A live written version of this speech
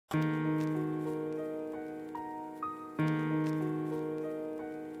Yeah.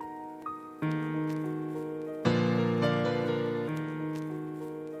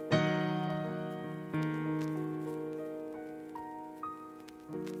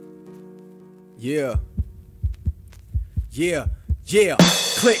 Yeah. Yeah.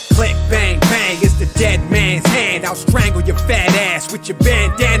 Click, click, bang, bang, it's the dead man's hand. I'll strangle your fat ass with your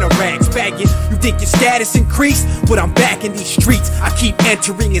bandana rags. Faggot, you think your status increased? But I'm back in these streets, I keep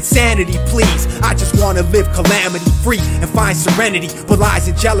entering insanity, please. I just wanna live calamity free and find serenity, but lies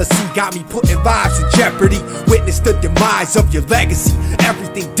and jealousy got me putting lives in jeopardy. Witness the demise of your legacy.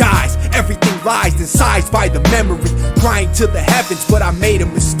 Everything dies, everything lies inside by the memory. Crying to the heavens, but I made a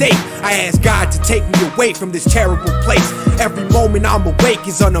mistake. I asked God to take me away from this terrible place. Every moment I'm awake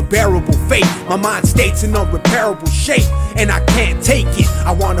is an unbearable fate. My mind states in unrepairable shape, and I can't take it.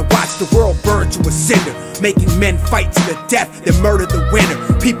 I wanna watch the world burn to a cinder, making men fight to the death, then murder the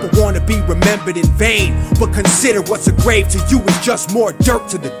winner. People wanna be remembered in vain, but consider what's a grave to you is just more dirt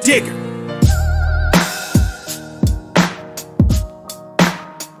to the digger.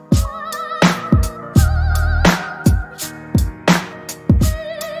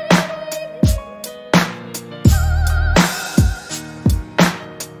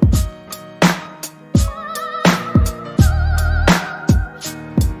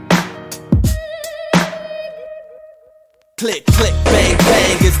 Click, click, bang,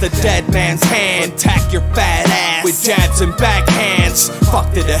 bang, it's the dead man's hand. Attack your fat ass with jabs and backhands.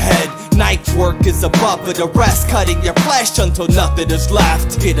 Fuck to the head, night work is above the rest. Cutting your flesh until nothing is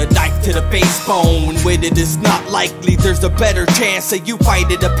left. Get a knife to the face bone. When it is not likely, there's a better chance that you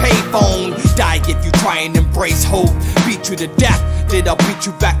fight at a payphone. Die if you try and embrace hope. Beat you to death, then I'll beat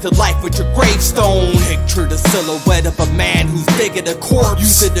you back to life with your gravestone. Picture the silhouette of a man who's digging a corpse,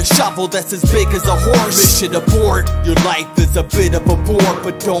 using a shovel that's as big as a horse. Mission abort, your life is a bit of a bore,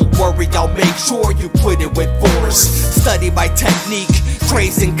 but don't worry, I'll make sure you put it with force. Study my technique,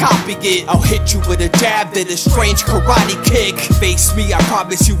 praise and copy it. I'll hit you with a jab, then a strange karate kick. Face me, I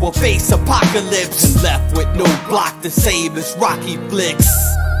promise you will face apocalypse. And left with no block, the same as Rocky flicks.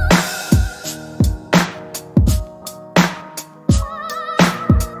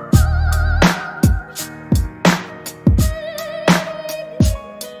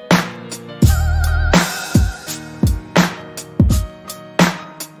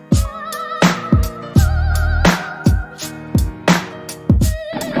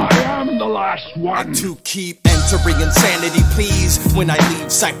 One. To keep entering insanity, please. When I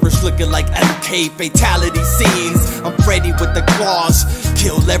leave ciphers looking like MK fatality scenes, I'm ready with the claws.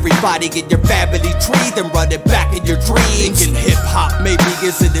 Kill everybody in your family tree, then run it back in your dreams. Thinking hip-hop maybe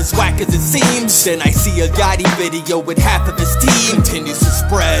isn't as whack as it seems. Then I see a Yachty video with half of his team. Continues to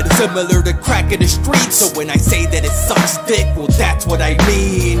spread, similar to crack in the streets. So when I say that it sucks dick, well that's what I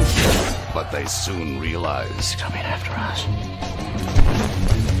mean. But they soon realized, coming after us.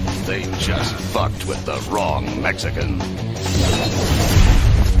 They just fucked with the wrong Mexican.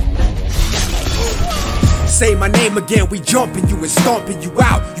 Say my name again, we jumping you and stomping you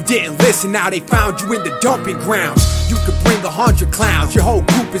out. You didn't listen, now they found you in the dumping grounds. You could bring 100 clowns, your whole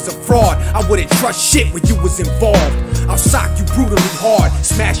group is a fraud. I wouldn't trust shit when you was involved. I'll sock you brutally hard,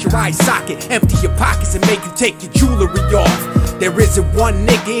 smash your eye socket, empty your pockets and make you take your jewelry off. There isn't one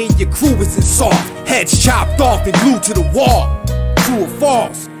nigga in your crew isn't soft. Heads chopped off and glued to the wall. True or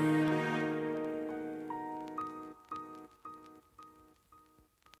false?